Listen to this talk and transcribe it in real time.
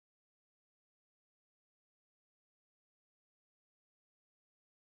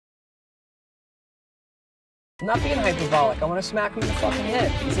I'm not being hyperbolic. I want to smack him in the fucking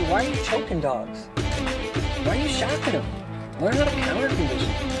head. You say, why are you choking dogs? Why are you shocking them? Learn how to counter condition.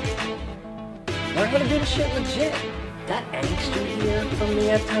 Learn how to do the shit legit. That angst you hear from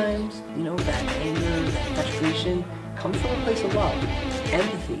me at times, you know, that anger, that frustration, comes from a place of love,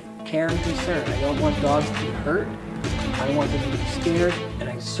 empathy, care, and concern. I don't want dogs to be hurt. I don't want them to be scared, and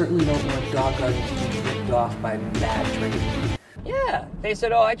I certainly don't want dog guardians to be ripped off by bad training. Yeah, they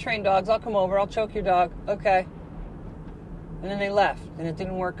said, oh, I train dogs. I'll come over. I'll choke your dog. Okay. And then they left, and it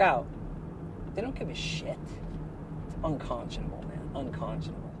didn't work out. They don't give a shit. It's unconscionable, man.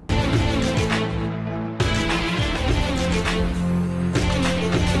 Unconscionable.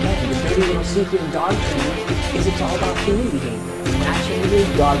 Again, the dirty little secret in dog training is it's all about human behavior. And that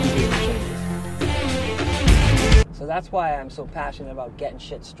changes, dog behavior changes. So that's why I'm so passionate about getting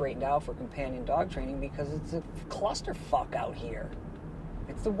shit straightened out for companion dog training, because it's a clusterfuck out here.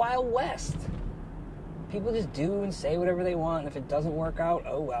 It's the Wild West. People just do and say whatever they want, and if it doesn't work out,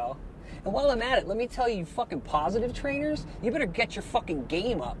 oh well. And while I'm at it, let me tell you fucking positive trainers, you better get your fucking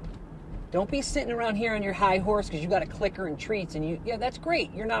game up. Don't be sitting around here on your high horse because you got a clicker and treats, and yeah, that's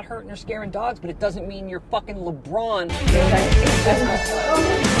great. You're not hurting or scaring dogs, but it doesn't mean you're fucking LeBron.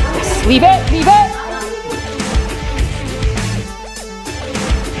 Leave it, leave it!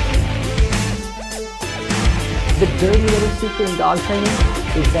 The dirty little secret in dog training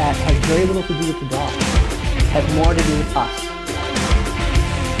is that has very little to do with the dog. It has more to do with us.